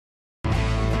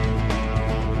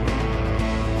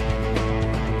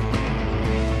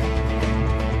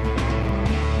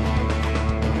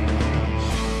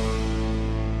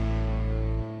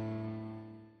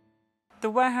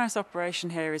warehouse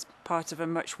operation here is part of a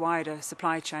much wider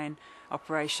supply chain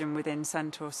operation within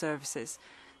Centaur Services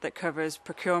that covers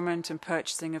procurement and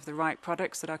purchasing of the right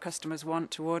products that our customers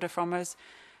want to order from us,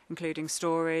 including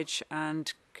storage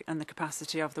and the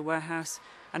capacity of the warehouse,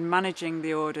 and managing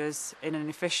the orders in an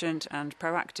efficient and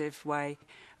proactive way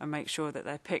and make sure that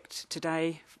they're picked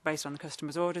today based on the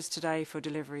customer's orders today for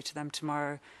delivery to them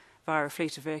tomorrow via a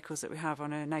fleet of vehicles that we have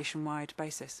on a nationwide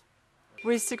basis.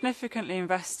 We've significantly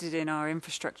invested in our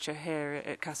infrastructure here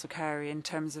at Castle Cary in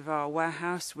terms of our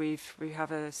warehouse. We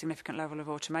have a significant level of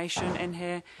automation in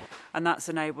here, and that's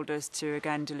enabled us to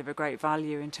again deliver great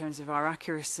value in terms of our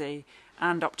accuracy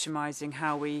and optimising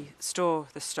how we store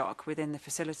the stock within the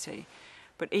facility.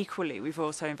 But equally, we've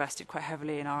also invested quite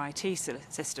heavily in our IT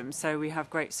systems, so we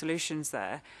have great solutions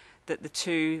there that the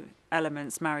two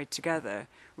elements married together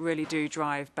really do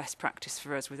drive best practice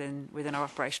for us within our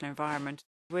operational environment.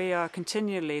 We are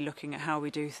continually looking at how we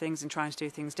do things and trying to do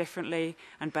things differently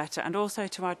and better, and also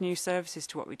to add new services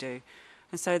to what we do.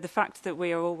 And so the fact that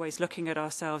we are always looking at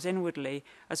ourselves inwardly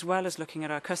as well as looking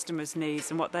at our customers'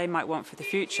 needs and what they might want for the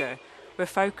future, we're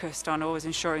focused on always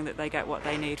ensuring that they get what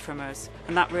they need from us.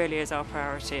 And that really is our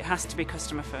priority. It has to be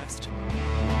customer first.